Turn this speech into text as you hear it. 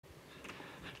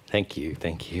Thank you,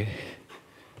 thank you.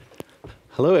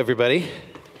 Hello, everybody.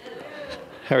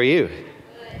 How are you?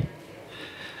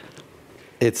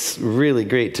 It's really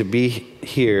great to be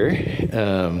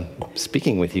here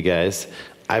speaking with you guys.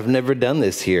 I've never done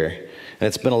this here, and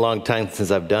it's been a long time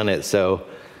since I've done it, so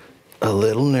a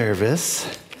little nervous.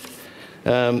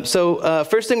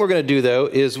 First thing we're going to do, though,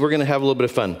 is we're going to have a little bit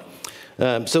of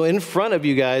fun. So in front of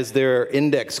you guys, there are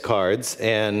index cards,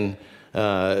 and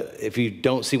if you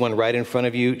don't see one right in front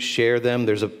of you, share them.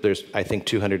 There's I think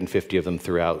 250 of them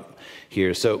throughout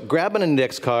here. So grab an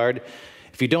index card.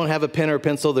 If you don't have a pen or a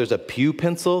pencil, there's a pew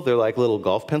pencil. They're like little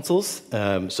golf pencils.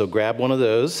 So grab one of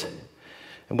those.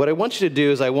 And what I want you to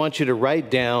do is I want you to write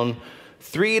down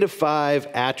 3 to 5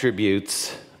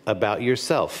 attributes about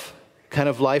yourself, kind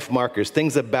of life markers,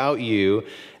 things about you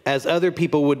as other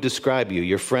people would describe you,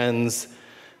 your friends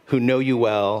who know you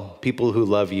well, people who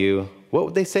love you. What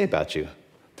would they say about you?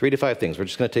 3 to 5 things. We're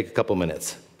just going to take a couple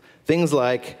minutes. Things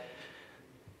like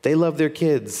they love their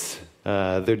kids.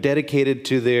 They're dedicated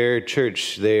to their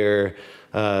church. They're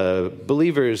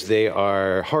believers. They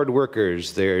are hard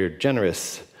workers. They're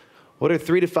generous. What are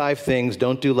 3 to 5 things?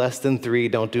 Don't do less than 3.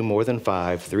 Don't do more than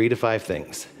 5. 3 to 5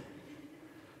 things.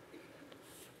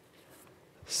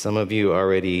 Some of you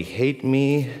already hate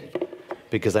me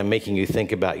because I'm making you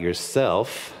think about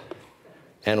yourself.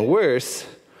 And worse,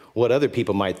 what other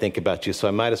people might think about you, so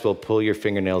I might as well pull your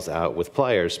fingernails out with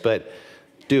pliers, but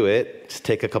do it. Just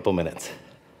take a couple minutes.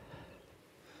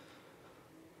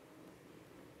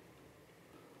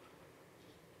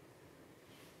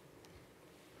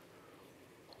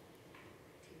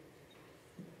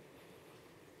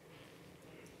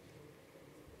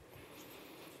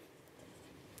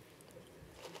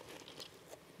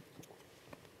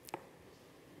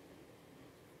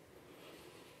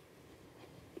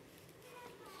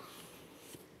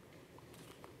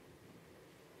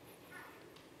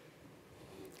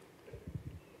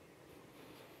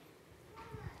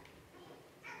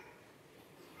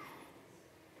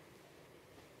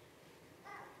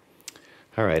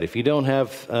 All right, if you don't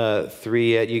have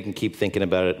 3 yet, you can keep thinking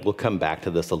about it. We'll come back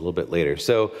to this a little bit later.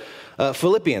 So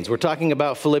Philippians, we're talking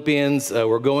about Philippians.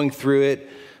 We're going through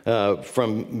it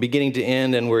from beginning to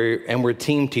end, and we're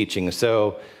team teaching.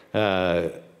 So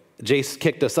Jace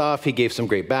kicked us off. He gave some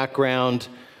great background,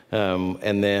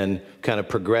 and then kind of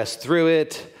progressed through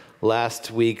it. Last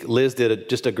week, Liz did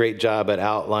just a great job at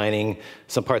outlining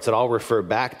some parts that I'll refer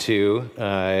back to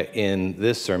in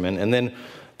this sermon. And then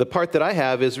the part that I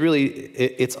have is really,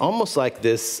 it's almost like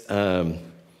this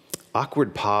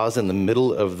awkward pause in the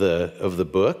middle of the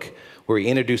book where he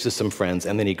introduces some friends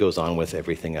and then he goes on with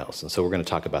everything else. And so we're going to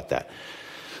talk about that.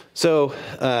 So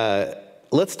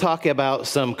let's talk about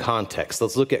some context.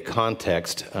 Let's look at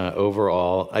context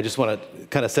overall. I just want to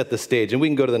kind of set the stage, and we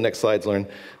can go to the next slides, Lauren,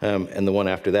 and the one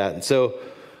after that. And so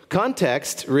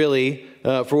context, really,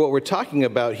 for what we're talking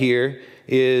about here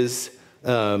is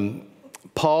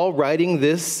Paul writing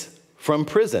this from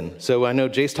prison. So I know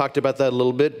Jace talked about that a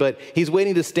little bit, but he's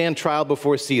waiting to stand trial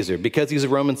before Caesar. Because he's a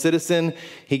Roman citizen,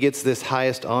 he gets this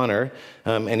highest honor,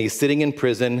 and he's sitting in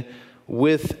prison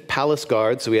with palace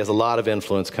guards, so he has a lot of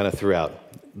influence kind of throughout.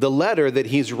 The letter that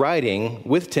he's writing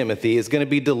with Timothy is going to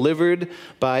be delivered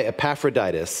by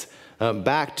Epaphroditus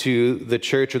back to the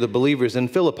church or the believers in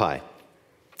Philippi.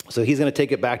 So he's going to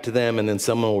take it back to them, and then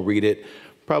someone will read it,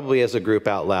 probably as a group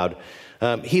out loud.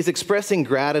 He's expressing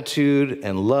gratitude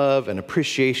and love and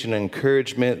appreciation and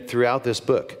encouragement throughout this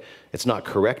book. It's not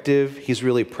corrective. He's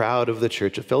really proud of the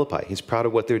church of Philippi. He's proud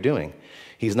of what they're doing.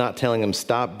 He's not telling them,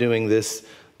 stop doing this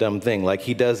dumb thing, like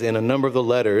he does in a number of the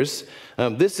letters.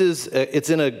 It's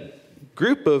in a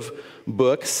group of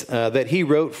books that he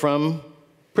wrote from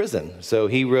prison. So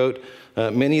he wrote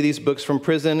many of these books from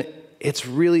prison. It's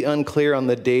really unclear on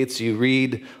the dates. You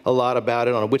read a lot about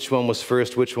it on which one was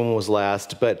first, which one was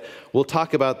last, but we'll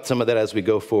talk about some of that as we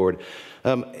go forward.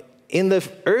 In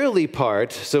the early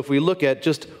part, so if we look at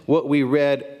just what we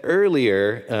read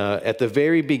earlier at the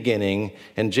very beginning,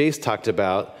 and Jace talked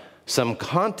about some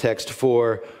context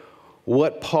for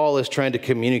what Paul is trying to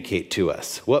communicate to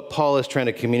us, what Paul is trying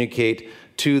to communicate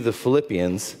to the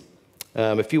Philippians.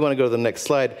 If you want to go to the next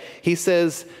slide, he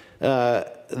says,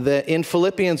 that in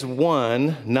Philippians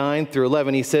 1, 9 through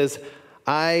 11, he says,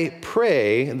 I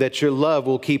pray that your love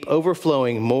will keep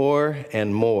overflowing more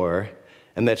and more,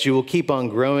 and that you will keep on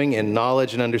growing in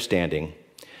knowledge and understanding.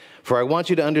 For I want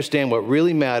you to understand what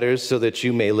really matters so that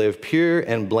you may live pure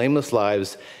and blameless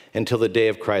lives until the day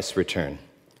of Christ's return.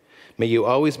 May you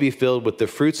always be filled with the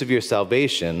fruits of your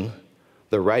salvation,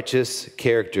 the righteous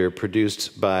character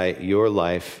produced by your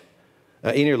life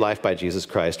in your life by Jesus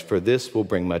Christ, for this will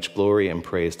bring much glory and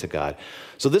praise to God.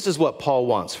 So this is what Paul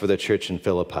wants for the church in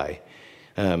Philippi.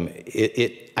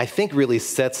 It I think, really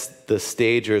sets the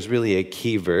stage, or is really a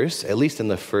key verse, at least in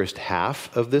the first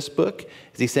half of this book.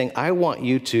 Is he's saying, I want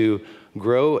you to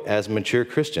grow as mature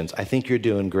Christians. I think you're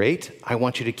doing great. I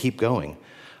want you to keep going.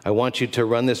 I want you to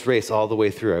run this race all the way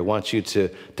through. I want you to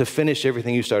finish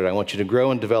everything you started. I want you to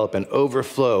grow and develop and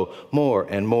overflow more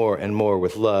and more and more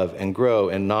with love, and grow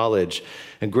in knowledge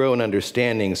and grow in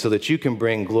understanding, so that you can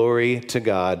bring glory to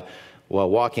God while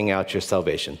walking out your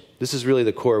salvation. This is really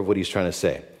the core of what he's trying to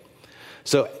say.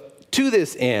 So to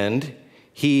this end,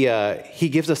 he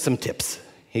gives us some tips.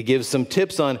 He gives some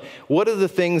tips on what are the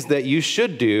things that you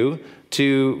should do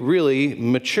to really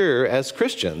mature as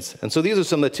Christians. And so these are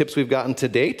some of the tips we've gotten to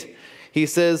date. He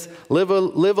says, live a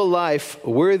life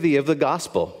worthy of the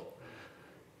gospel.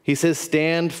 He says,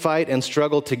 stand, fight, and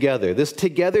struggle together. This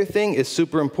together thing is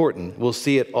super important. We'll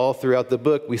see it all throughout the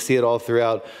book. We see it all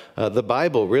throughout the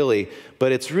Bible, really.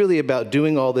 But it's really about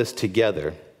doing all this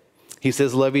together. He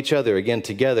says, love each other, again,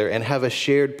 together, and have a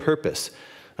shared purpose.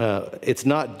 It's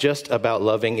not just about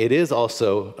loving. It is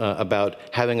also about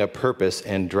having a purpose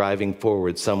and driving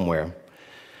forward somewhere.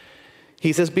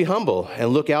 He says, be humble and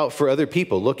look out for other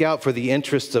people. Look out for the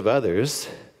interests of others.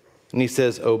 And he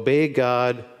says, obey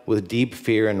God with deep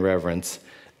fear and reverence.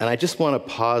 And I just want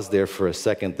to pause there for a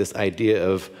second, this idea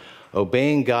of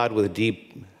obeying God with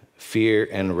deep fear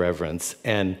and reverence.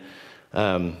 And,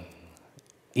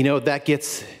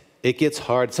 it gets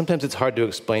hard. Sometimes it's hard to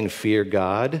explain fear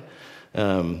God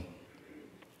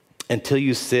until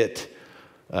you sit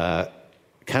kind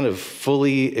of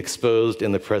fully exposed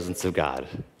in the presence of God.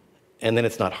 And then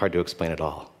it's not hard to explain at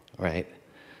all, right?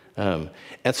 And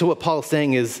so what Paul's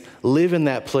saying is, live in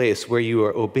that place where you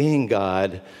are obeying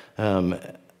God,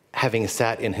 having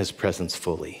sat in his presence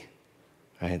fully,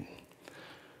 right?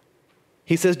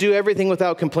 He says, do everything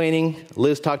without complaining.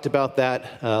 Liz talked about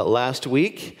that last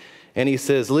week. And he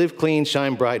says, live clean,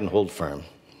 shine bright, and hold firm.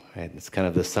 Right? It's kind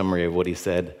of the summary of what he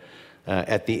said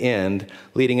at the end,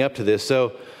 leading up to this.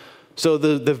 So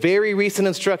the very recent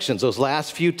instructions, those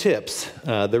last few tips,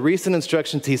 the recent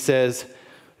instructions, he says,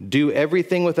 do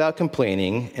everything without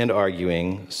complaining and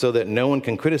arguing, so that no one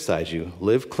can criticize you.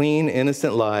 Live clean,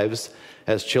 innocent lives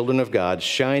as children of God,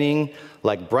 shining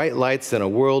like bright lights in a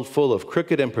world full of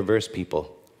crooked and perverse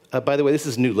people. By the way, this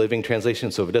is New Living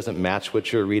Translation, so if it doesn't match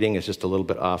what you're reading, it's just a little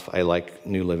bit off. I like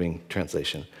New Living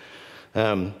Translation.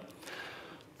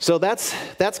 So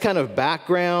that's kind of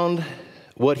background,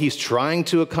 what he's trying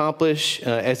to accomplish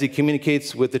as he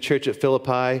communicates with the church at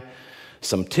Philippi,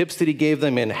 some tips that he gave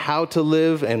them in how to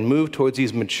live and move towards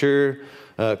these mature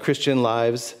Christian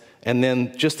lives, and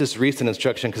then just this recent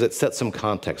instruction, because it sets some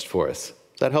context for us.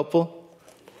 Is that helpful?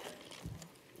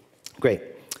 Great.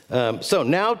 So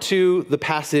now to the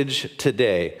passage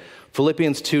today,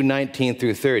 Philippians 2:19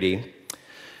 through 30.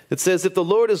 It says, if the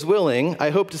Lord is willing, I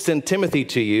hope to send Timothy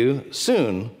to you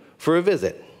soon for a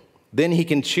visit. Then he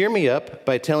can cheer me up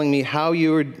by telling me how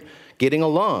you are getting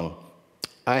along.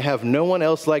 I have no one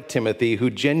else like Timothy who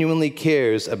genuinely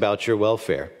cares about your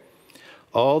welfare.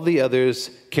 All the others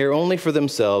care only for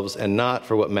themselves and not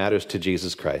for what matters to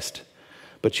Jesus Christ.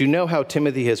 But you know how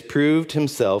Timothy has proved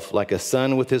himself like a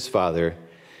son with his father.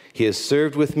 He has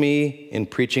served with me in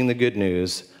preaching the good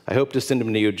news. I hope to send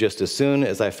him to you just as soon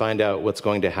as I find out what's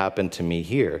going to happen to me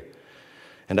here.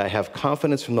 And I have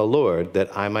confidence from the Lord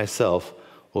that I myself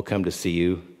will come to see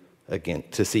you again,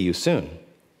 to see you soon.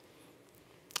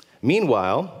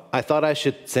 Meanwhile, I thought I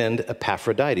should send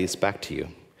Epaphroditus back to you.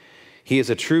 He is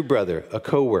a true brother, a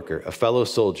co-worker, a fellow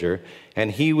soldier,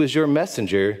 and he was your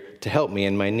messenger to help me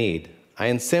in my need. I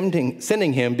am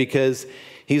sending him because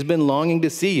he's been longing to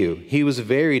see you. He was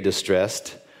very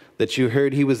distressed that you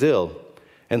heard he was ill.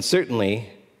 And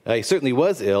he certainly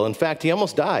was ill. In fact, he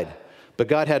almost died. But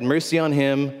God had mercy on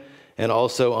him and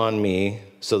also on me,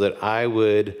 so that I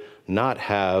would not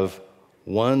have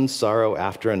one sorrow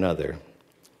after another.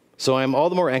 So I am all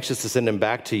the more anxious to send him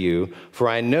back to you, for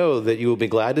I know that you will be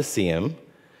glad to see him.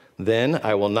 Then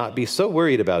I will not be so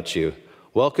worried about you.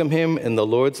 Welcome him in the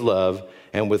Lord's love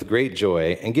and with great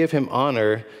joy, and give him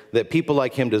honor that people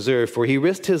like him deserve, for he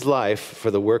risked his life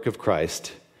for the work of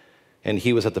Christ. And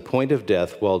he was at the point of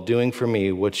death while doing for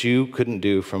me what you couldn't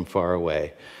do from far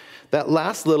away. That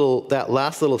last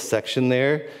little section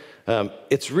there,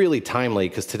 it's really timely,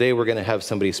 because today we're going to have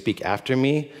somebody speak after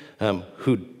me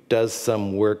who does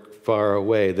some work far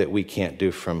away that we can't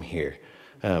do from here.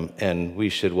 And we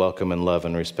should welcome and love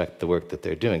and respect the work that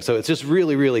they're doing. So it's just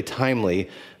really, really timely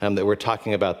that we're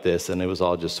talking about this, and it was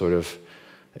all just sort of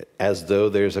as though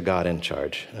there's a God in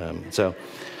charge.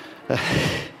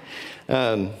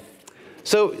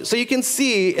 So you can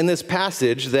see in this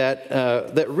passage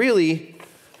that really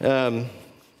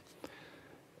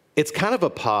it's kind of a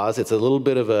pause. It's a little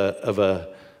bit of a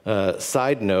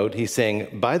side note. He's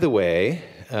saying, by the way,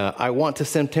 I want to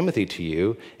send Timothy to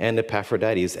you and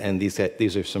Epaphroditus, and these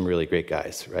are some really great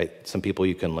guys, right? Some people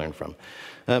you can learn from.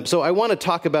 So I want to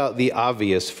talk about the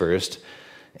obvious first,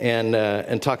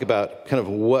 and talk about kind of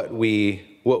what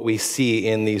we see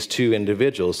in these two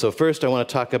individuals. So first, I want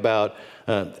to talk about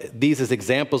these as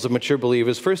examples of mature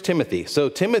believers. First, Timothy. So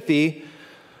Timothy,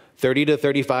 30 to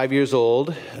 35 years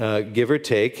old, give or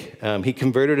take. He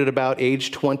converted at about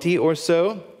age 20 or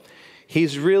so.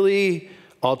 He's really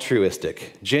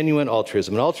altruistic, genuine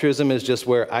altruism. And altruism is just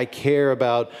where I care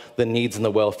about the needs and the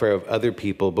welfare of other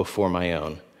people before my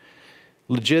own.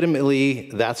 Legitimately,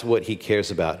 that's what he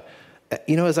cares about.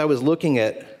 As I was looking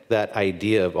at that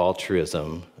idea of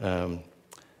altruism,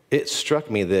 it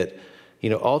struck me that,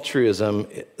 altruism,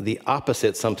 the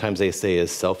opposite sometimes they say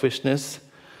is selfishness,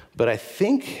 but I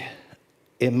think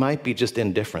it might be just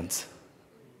indifference,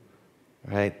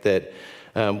 right? That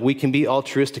we can be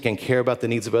altruistic and care about the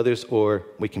needs of others, or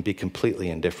we can be completely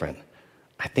indifferent.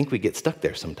 I think we get stuck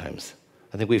there sometimes.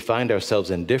 I think we find ourselves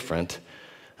indifferent,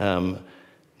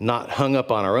 not hung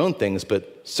up on our own things,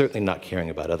 but certainly not caring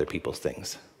about other people's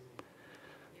things.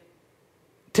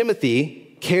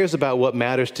 Timothy cares about what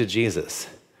matters to Jesus.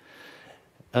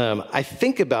 I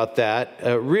think about that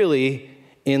really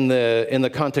in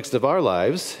the context of our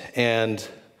lives and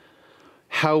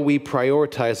how we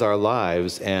prioritize our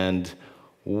lives and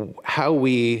where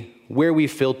we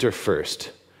filter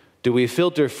first. Do we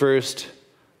filter first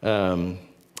our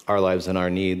lives and our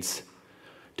needs?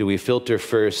 Do we filter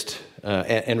first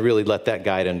and really let that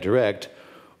guide and direct?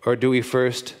 Or do we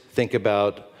first think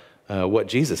about what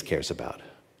Jesus cares about?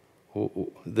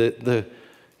 What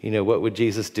would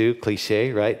Jesus do?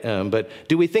 Cliche, right? But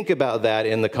do we think about that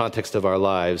in the context of our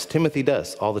lives? Timothy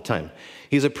does all the time.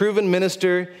 He's a proven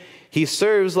minister. He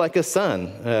serves like a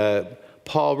son.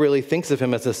 Paul really thinks of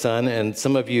him as a son, and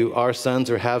some of you are sons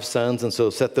or have sons, and so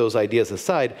set those ideas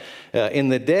aside. In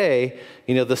the day,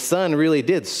 the son really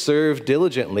did serve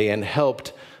diligently and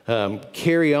helped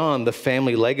carry on the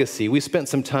family legacy. We spent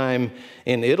some time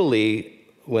in Italy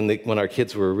when our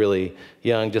kids were really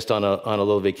young, just on a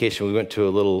little vacation. We went to a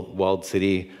little walled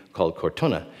city called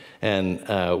Cortona,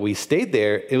 and we stayed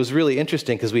there. It was really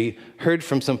interesting because we heard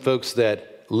from some folks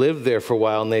that lived there for a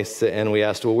while, and we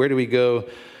asked, well, where do we go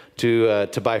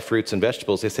to buy fruits and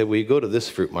vegetables? They said, well, you go to this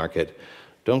fruit market.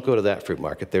 Don't go to that fruit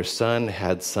market. Their son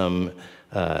had some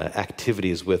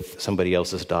activities with somebody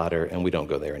else's daughter, and we don't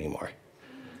go there anymore.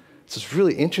 So it's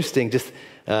really interesting, just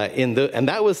and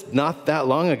that was not that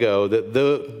long ago, that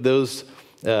those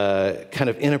kind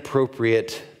of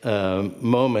inappropriate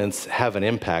moments have an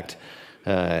impact.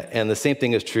 And the same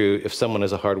thing is true if someone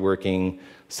is a hardworking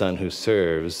son who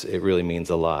serves. It really means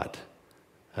a lot.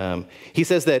 He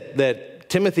says that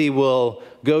Timothy will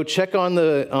go check on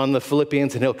the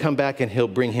Philippians, and he'll come back and he'll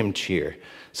bring him cheer.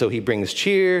 So he brings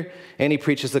cheer and he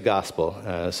preaches the gospel.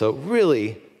 So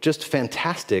really just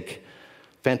fantastic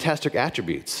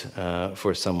attributes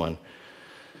for someone.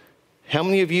 How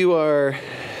many of you are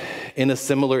in a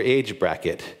similar age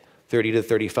bracket, 30 to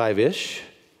 35-ish?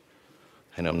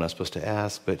 I know I'm not supposed to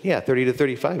ask, but yeah, 30 to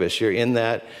 35-ish. You're in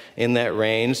that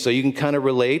range, so you can kind of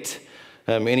relate.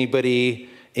 Anybody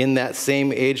in that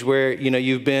same age where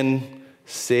you've been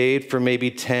saved for maybe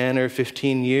 10 or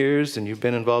 15 years and you've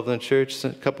been involved in the church? A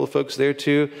couple of folks there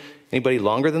too. Anybody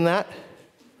longer than that?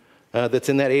 That's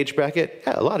in that age bracket?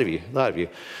 Yeah, a lot of you.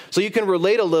 So you can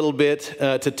relate a little bit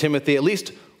to Timothy, at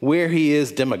least where he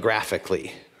is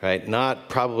demographically, right? Not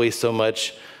probably so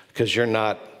much because you're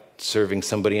not serving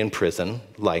somebody in prison,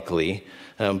 likely,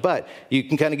 but you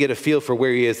can kind of get a feel for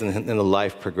where he is in the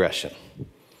life progression.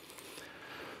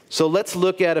 So let's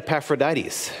look at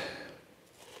Epaphroditus.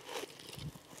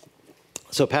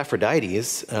 So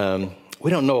Epaphroditus, we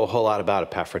don't know a whole lot about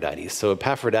Epaphroditus. So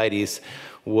Epaphroditus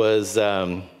was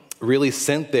really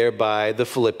sent there by the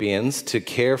Philippians to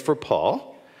care for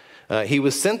Paul. He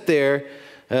was sent there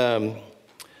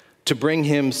to bring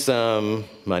him some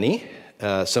money,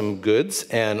 some goods,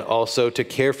 and also to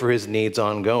care for his needs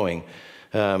ongoing.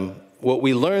 What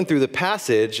we learn through the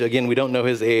passage, again, we don't know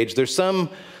his age. There's some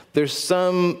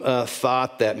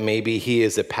thought that maybe he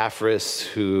is Epaphras,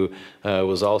 who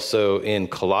was also in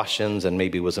Colossians and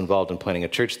maybe was involved in planting a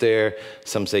church there.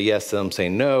 Some say yes, some say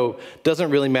no.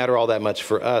 Doesn't really matter all that much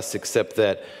for us, except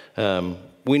that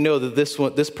we know that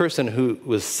this person who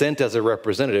was sent as a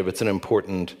representative, it's an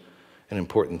important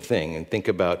thing. And think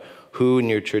about who in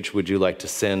your church would you like to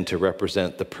send to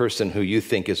represent the person who you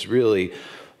think is really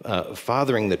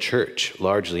fathering the church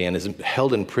largely and is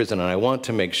held in prison, and I want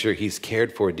to make sure he's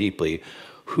cared for deeply.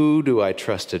 Who do I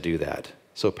trust to do that?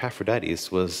 So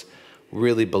Epaphroditus was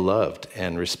really beloved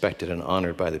and respected and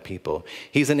honored by the people.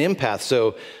 He's an empath.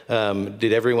 So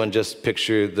did everyone just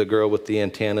picture the girl with the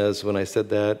antennas when I said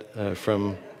that?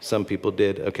 From some people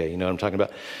did. Okay, you know what I'm talking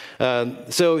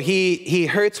about. So he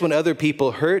hurts when other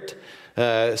people hurt.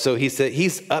 So he said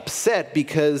he's upset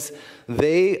because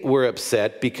they were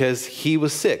upset because he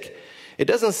was sick. It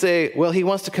doesn't say, well, he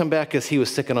wants to come back because he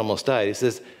was sick and almost died. He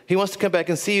says, he wants to come back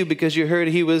and see you because you heard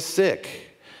he was sick.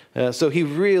 So he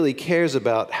really cares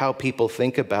about how people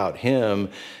think about him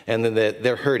and that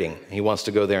they're hurting. He wants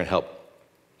to go there and help.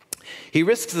 He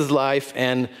risks his life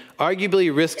and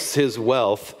arguably risks his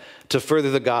wealth to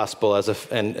further the gospel,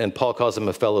 and Paul calls him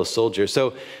a fellow soldier.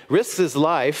 So risks his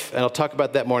life, and I'll talk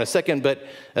about that more in a second, but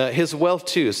his wealth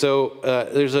too. So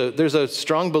there's a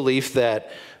strong belief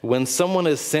that when someone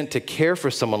is sent to care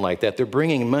for someone like that, they're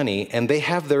bringing money and they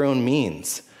have their own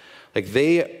means. Like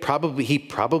he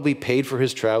probably paid for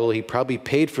his travel. He probably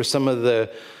paid for some of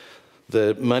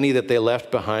the money that they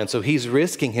left behind. So he's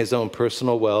risking his own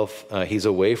personal wealth. He's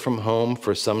away from home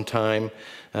for some time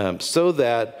so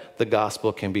that the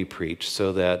gospel can be preached,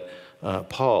 so that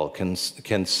Paul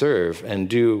can serve and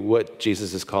do what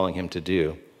Jesus is calling him to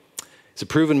do. He's a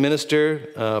proven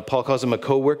minister. Paul calls him a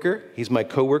co-worker. He's my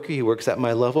co-worker. He works at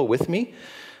my level with me.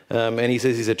 And he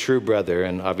says he's a true brother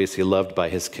and obviously loved by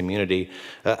his community.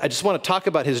 I just want to talk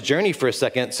about his journey for a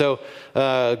second. So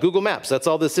Google Maps, that's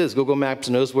all this is. Google Maps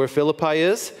knows where Philippi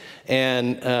is,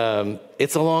 and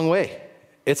it's a long way.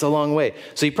 It's a long way.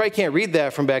 So you probably can't read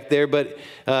that from back there, but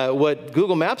what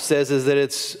Google Maps says is that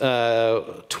it's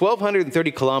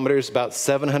 1,230 kilometers, about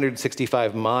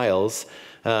 765 miles.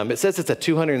 It says it's a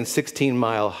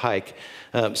 216-mile hike.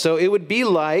 So it would be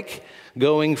like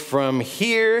going from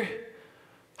here,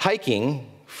 hiking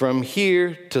from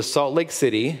here to Salt Lake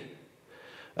City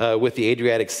with the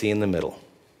Adriatic Sea in the middle.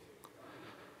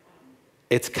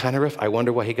 It's kind of rough. I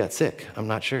wonder why he got sick. I'm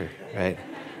not sure, right?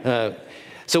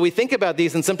 So we think about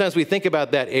these, and sometimes we think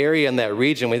about that area and that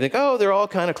region. We think, oh, they're all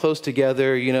kind of close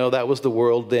together. You know, that was the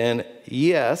world then.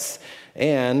 Yes,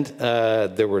 and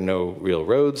there were no real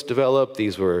roads developed.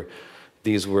 These were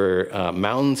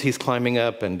mountains he's climbing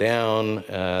up and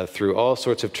down through all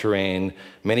sorts of terrain,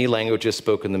 many languages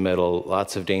spoken in the middle,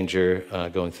 lots of danger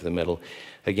going through the middle.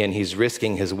 Again, he's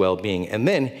risking his well-being. And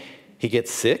then he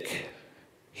gets sick,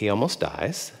 he almost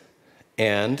dies,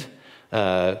 and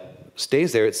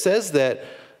stays there. It says that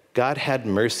God had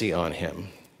mercy on him.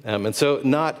 And so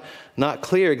not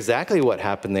clear exactly what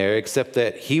happened there, except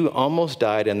that he almost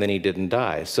died and then he didn't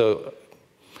die. So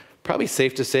probably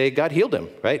safe to say God healed him,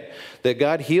 right? That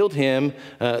God healed him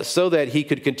so that he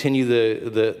could continue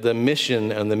the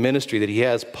mission and the ministry that he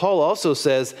has. Paul also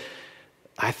says,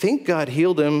 I think God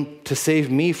healed him to save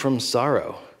me from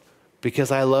sorrow because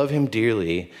I love him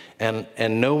dearly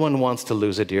and no one wants to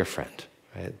lose a dear friend,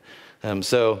 right?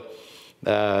 So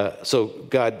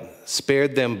God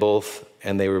spared them both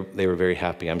and they were very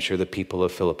happy. I'm sure the people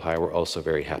of Philippi were also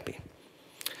very happy.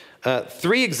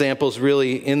 Three examples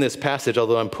really in this passage,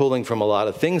 although I'm pulling from a lot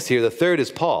of things here. The third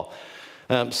is Paul.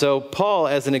 So Paul,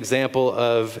 as an example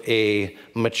of a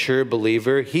mature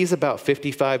believer, he's about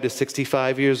 55 to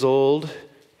 65 years old.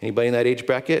 Anybody in that age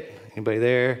bracket? Anybody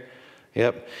there?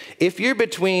 Yep. If you're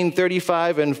between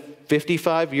 35 and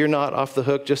 55, you're not off the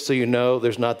hook, just so you know.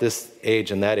 There's not this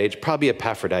age and that age. Probably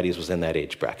Epaphroditus was in that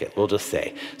age bracket, we'll just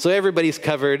say. So everybody's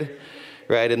covered,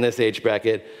 right, in this age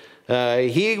bracket.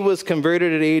 He was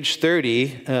converted at age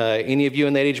 30. Any of you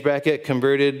in that age bracket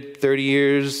converted 30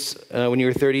 years when you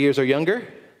were 30 years or younger?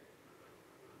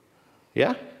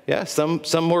 Yeah, some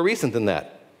more recent than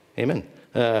that. Amen.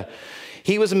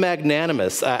 He was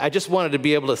magnanimous. I just wanted to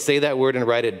be able to say that word and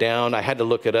write it down. I had to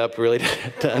look it up really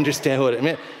to understand what it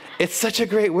meant. It's such a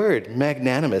great word,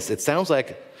 magnanimous. It sounds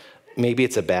like maybe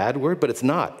it's a bad word, but it's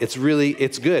not. It's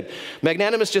good.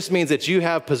 Magnanimous just means that you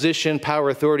have position, power,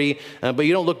 authority, but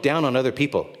you don't look down on other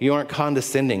people. You aren't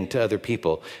condescending to other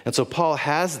people. And so Paul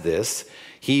has this.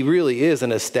 He really is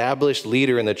an established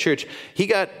leader in the church. He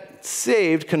got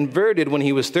saved, converted when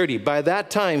he was 30. By that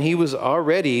time, he was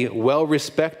already well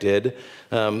respected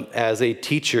as a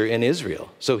teacher in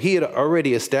Israel. So he had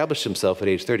already established himself at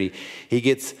age 30. He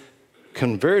gets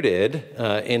converted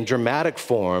in dramatic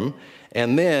form,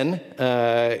 and then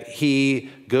he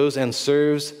goes and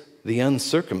serves the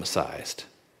uncircumcised.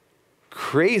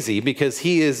 Crazy, because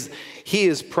he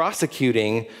is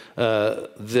prosecuting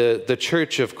the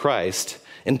Church of Christ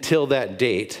until that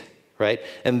date, right?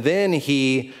 And then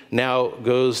he now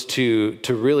goes to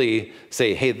really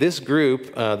say, hey, this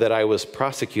group that I was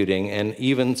prosecuting, and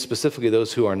even specifically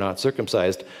those who are not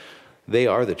circumcised, they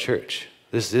are the church.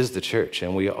 This is the church,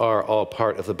 and we are all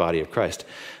part of the body of Christ.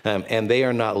 And they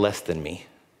are not less than me.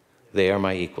 They are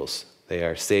my equals. They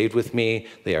are saved with me.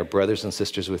 They are brothers and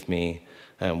sisters with me.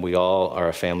 We all are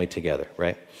a family together,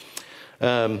 right?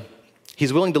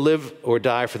 He's willing to live or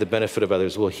die for the benefit of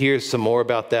others. We'll hear some more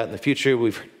about that in the future.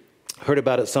 We've heard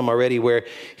about it some already, where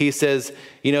he says,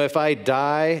 if I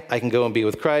die, I can go and be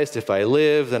with Christ. If I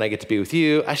live, then I get to be with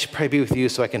you. I should probably be with you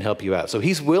so I can help you out. So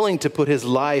he's willing to put his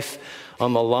life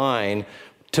on the line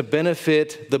to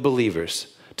benefit the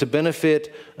believers, to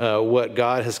benefit what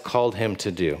God has called him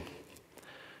to do.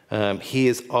 He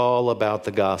is all about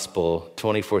the gospel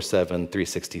 24/7,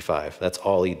 365. That's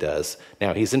all he does.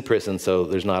 Now, he's in prison, so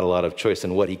there's not a lot of choice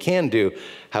in what he can do.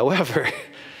 However,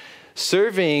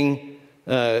 serving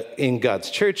in God's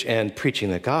church and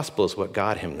preaching the gospel is what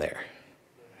got him there.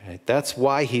 Right? That's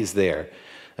why he's there.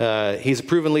 He's a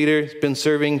proven leader. He's been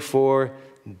serving for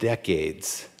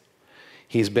decades.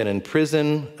 He's been in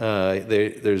prison.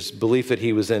 There's belief that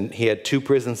he had 2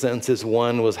 prison sentences.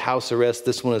 One was house arrest.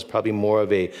 This one is probably more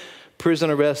of a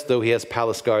prison arrest, though he has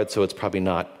palace guard, so it's probably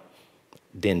not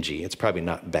dingy. It's probably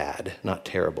not bad, not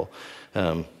terrible,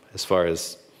 as far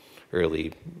as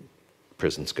early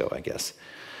prisons go, I guess.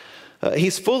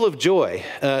 He's full of joy.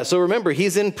 So remember,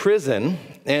 he's in prison,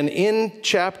 and in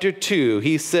chapter 2,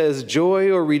 he says joy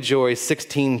or rejoice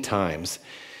 16 times.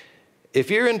 If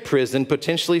you're in prison,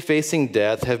 potentially facing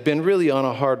death, have been really on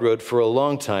a hard road for a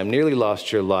long time, nearly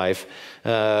lost your life,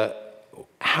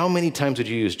 how many times would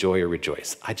you use joy or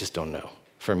rejoice? I just don't know.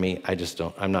 For me,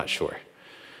 I'm not sure.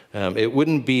 It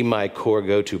wouldn't be my core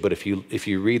go-to, but if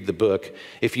you read the book,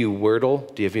 if you wordle,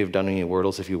 have you ever done any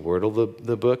wordles? If you wordle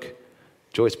the book,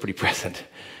 joy's pretty present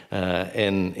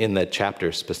in that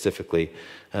chapter specifically.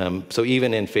 So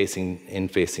even in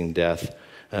facing death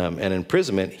and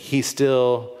imprisonment, he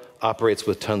still operates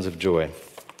with tons of joy.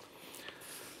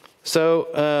 So,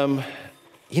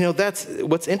 that's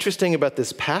what's interesting about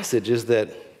this passage is that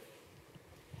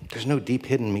there's no deep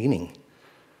hidden meaning.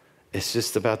 It's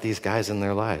just about these guys and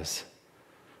their lives.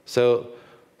 So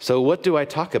what do I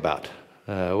talk about?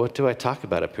 What do I talk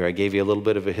about up here? I gave you a little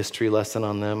bit of a history lesson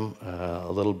on them,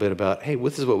 a little bit about, hey,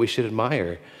 this is what we should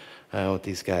admire with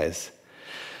these guys.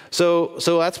 So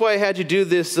that's why I had you do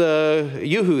this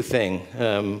yoo-hoo thing.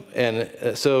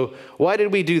 So why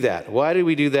did we do that? Why did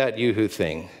we do that yoo-hoo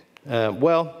thing?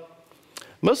 Well,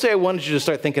 mostly I wanted you to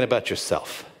start thinking about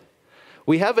yourself.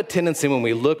 We have a tendency when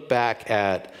we look back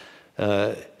at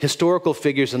historical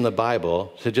figures in the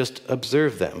Bible to just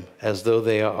observe them as though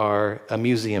they are a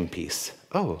museum piece.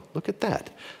 Oh, look at that.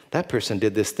 That person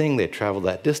did this thing. They traveled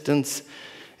that distance,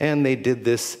 and they did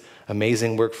this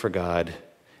amazing work for God.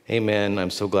 Amen.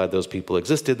 I'm so glad those people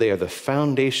existed. They are the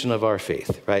foundation of our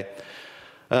faith, right?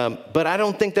 But I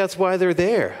don't think that's why they're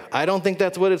there. I don't think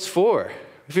that's what it's for.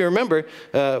 If you remember,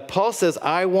 Paul says,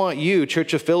 I want you,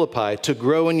 Church of Philippi, to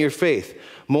grow in your faith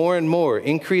more and more,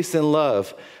 increase in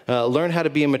love, learn how to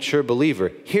be a mature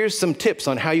believer. Here's some tips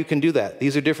on how you can do that.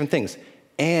 These are different things.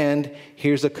 And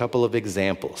here's a couple of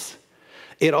examples.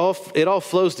 It all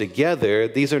flows together.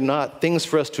 These are not things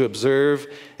for us to observe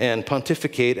and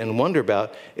pontificate and wonder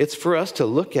about. It's for us to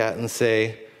look at and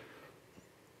say,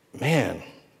 man,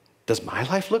 does my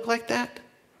life look like that?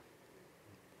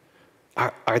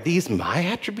 Are these my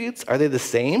attributes? Are they the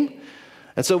same?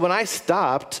 And so when I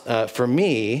stopped for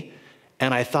me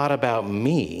and I thought about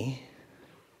me,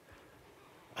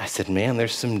 I said, man,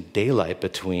 there's some daylight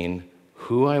between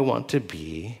who I want to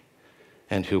be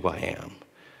and who I am.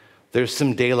 There's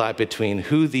some daylight between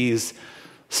who these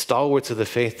stalwarts of the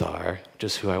faith are,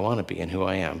 just who I want to be and who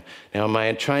I am. Now, am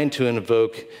I trying to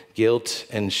invoke guilt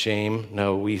and shame?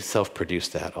 No, we self-produce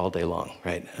that all day long,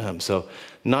 right? So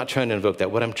not trying to invoke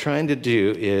that. What I'm trying to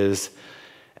do is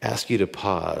ask you to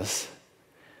pause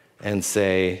and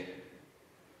say,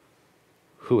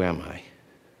 who am I?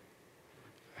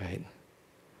 Right?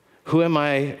 Who am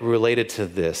I related to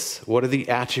this? What are the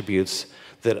attributes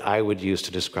that I would use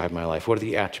to describe my life? What are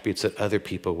the attributes that other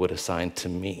people would assign to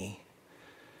me?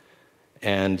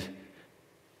 And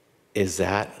is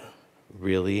that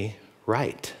really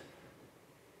right?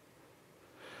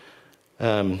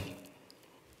 I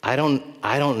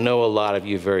don't know a lot of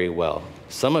you very well.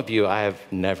 Some of you I have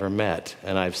never met,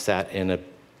 and I've sat in a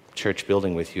church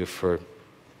building with you for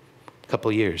a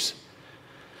couple years.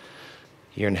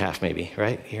 Year and a half maybe,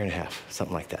 right? Year and a half,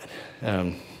 something like that.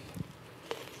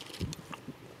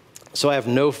 So I have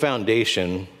no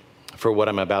foundation for what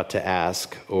I'm about to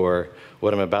ask or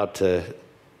what I'm about to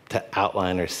to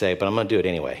outline or say, but I'm going to do it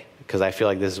anyway, because I feel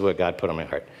like this is what God put on my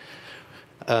heart.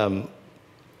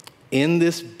 In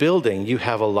this building, you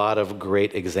have a lot of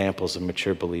great examples of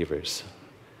mature believers.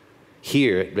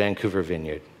 Here at Vancouver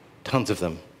Vineyard, tons of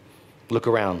them. Look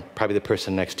around, probably the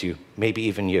person next to you, maybe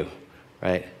even you,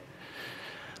 right?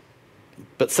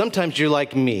 But sometimes you're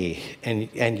like me, and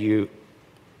you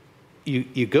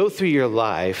go through your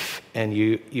life, and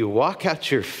you walk out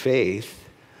your faith,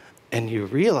 and you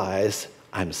realize,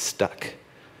 I'm stuck.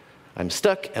 I'm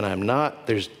stuck, and I'm not.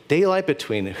 There's daylight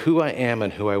between who I am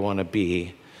and who I want to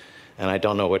be, and I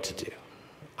don't know what to do.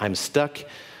 I'm stuck.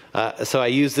 So I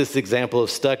use this example of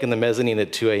stuck in the mezzanine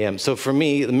at 2 a.m. So for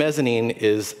me, the mezzanine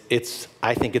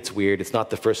I think it's weird. It's not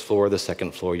the first floor or the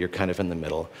second floor. You're kind of in the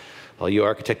middle. All you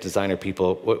architect designer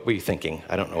people, what were you thinking?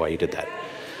 I don't know why you did that.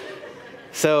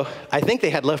 So I think they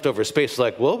had leftover space,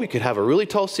 like, well, we could have a really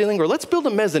tall ceiling, or let's build a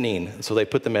mezzanine. So they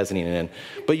put the mezzanine in.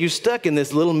 But you're stuck in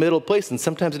this little middle place, and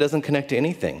sometimes it doesn't connect to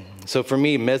anything. So for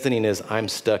me, mezzanine is I'm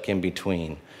stuck in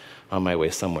between on my way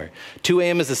somewhere. 2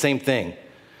 a.m. is the same thing.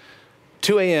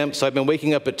 2 a.m., so I've been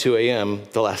waking up at 2 a.m.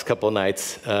 the last couple of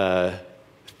nights,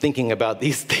 thinking about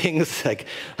these things. Like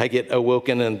I get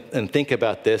awoken and think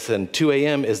about this, and 2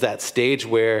 a.m. is that stage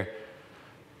where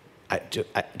do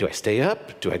I stay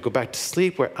up? Do I go back to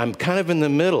sleep? Where I'm kind of in the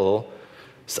middle.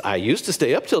 So I used to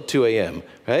stay up till 2 a.m.,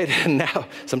 right? And now,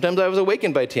 sometimes I was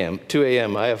awakened by 2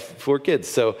 a.m. I have 4 kids,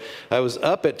 so I was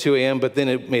up at 2 a.m., but then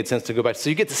it made sense to go back. So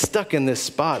you get stuck in this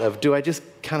spot of, do I just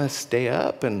kind of stay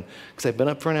up? And because I've been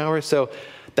up for an hour. So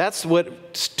that's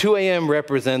what 2 a.m.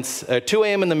 represents, 2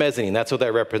 a.m. in the mezzanine, that's what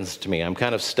that represents to me. I'm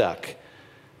kind of stuck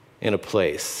in a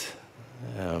place.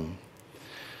 And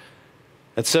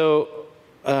so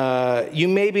you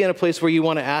may be in a place where you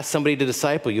want to ask somebody to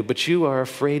disciple you, but you are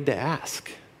afraid to ask.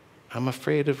 I'm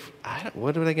afraid of,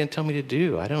 what are they going to tell me to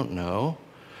do? I don't know.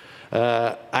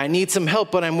 I need some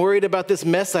help, but I'm worried about this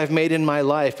mess I've made in my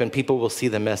life, and people will see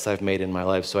the mess I've made in my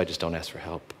life, so I just don't ask for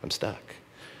help. I'm stuck,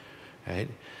 right?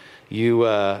 You're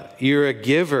a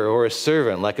giver or a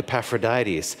servant like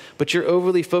Epaphroditus, but you're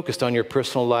overly focused on your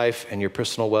personal life and your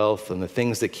personal wealth and the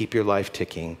things that keep your life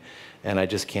ticking, and I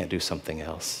just can't do something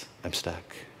else. I'm stuck.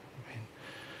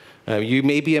 Right? You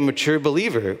may be a mature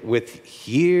believer with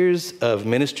years of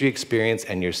ministry experience,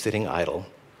 and you're sitting idle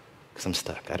because I'm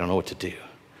stuck. I don't know what to do.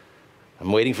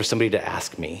 I'm waiting for somebody to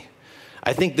ask me.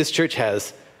 I think this church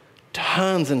has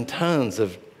tons and tons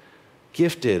of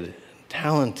gifted,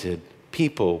 talented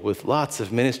people with lots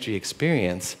of ministry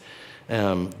experience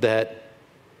that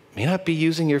may not be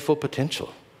using your full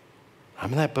potential.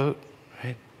 I'm in that boat,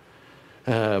 right?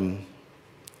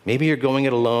 Maybe you're going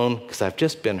it alone, because I've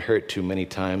just been hurt too many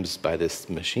times by this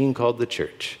machine called the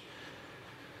church.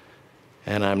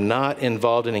 And I'm not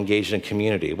involved and engaged in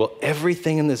community. Well,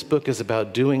 everything in this book is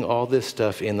about doing all this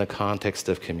stuff in the context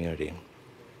of community.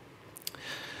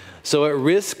 So at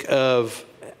risk of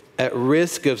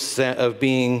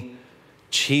being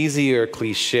cheesy or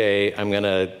cliche, I'm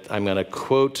gonna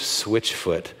quote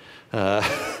Switchfoot.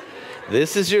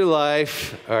 This is your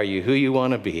life. Are you who you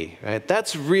want to be? Right?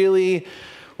 That's really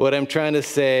what I'm trying to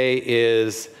say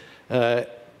is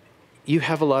you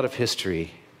have a lot of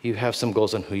history. You have some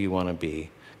goals on who you want to be.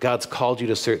 God's called you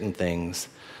to certain things.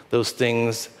 Those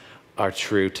things are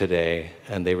true today,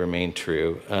 and they remain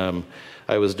true.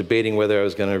 I was debating whether I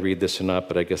was going to read this or not,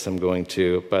 but I guess I'm going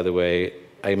to. By the way,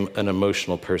 I'm an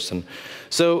emotional person.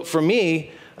 So for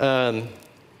me, I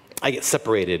get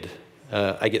separated.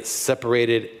 And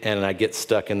I get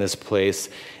stuck in this place.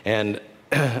 And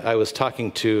I was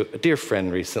talking to a dear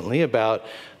friend recently about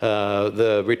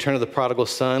The Return of the Prodigal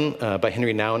Son by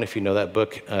Henry Nouwen, if you know that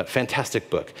book. Fantastic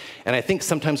book. And I think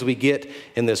sometimes we get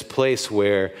in this place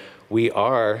where we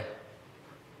are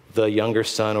the younger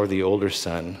son or the older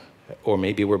son, or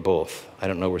maybe we're both. I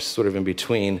don't know, we're sort of in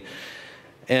between.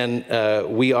 And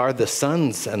we are the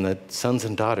sons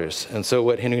and daughters. And so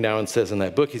what Henry Nouwen says in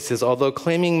that book, he says, although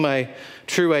claiming my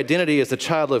true identity as a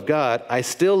child of God, I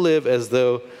still live as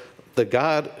though the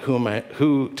God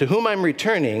to whom I'm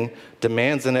returning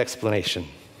demands an explanation.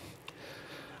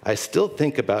 I still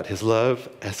think about his love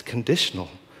as conditional,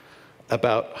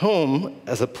 about home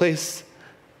as a place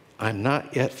I'm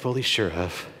not yet fully sure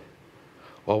of.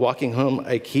 While walking home,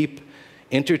 I keep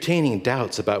entertaining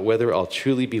doubts about whether I'll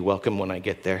truly be welcome when I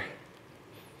get there.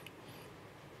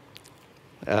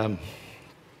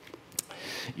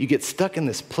 You get stuck in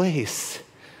this place,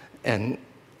 and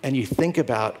you think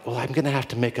about, well, I'm going to have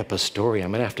to make up a story.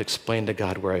 I'm going to have to explain to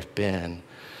God where I've been.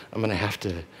 I'm going to have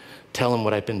to tell him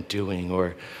what I've been doing,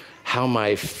 or how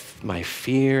my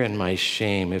fear and my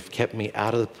shame have kept me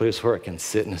out of the place where I can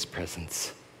sit in his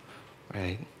presence,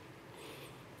 right?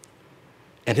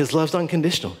 And his love's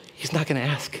unconditional. He's not going to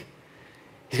ask.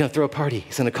 He's going to throw a party.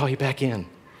 He's going to call you back in.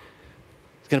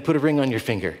 He's going to put a ring on your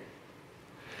finger.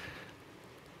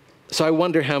 So I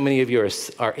wonder how many of you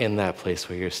are in that place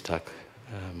where you're stuck.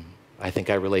 I think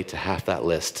I relate to half that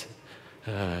list.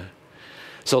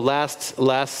 So last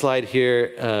slide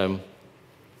here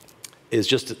is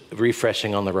just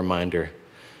refreshing on the reminder.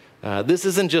 This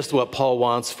isn't just what Paul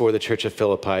wants for the Church of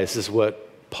Philippi. This is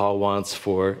what Paul wants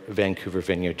for Vancouver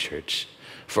Vineyard Church,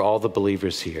 for all the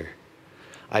believers here.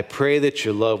 I pray that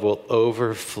your love will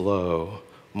overflow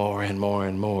more and more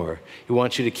and more. He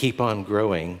wants you to keep on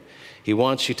growing. He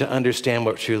wants you to understand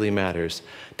what truly matters,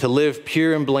 to live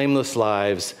pure and blameless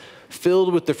lives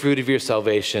filled with the fruit of your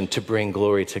salvation to bring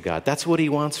glory to God. That's what he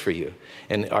wants for you.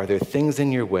 And are there things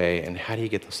in your way, and how do you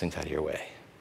get those things out of your way?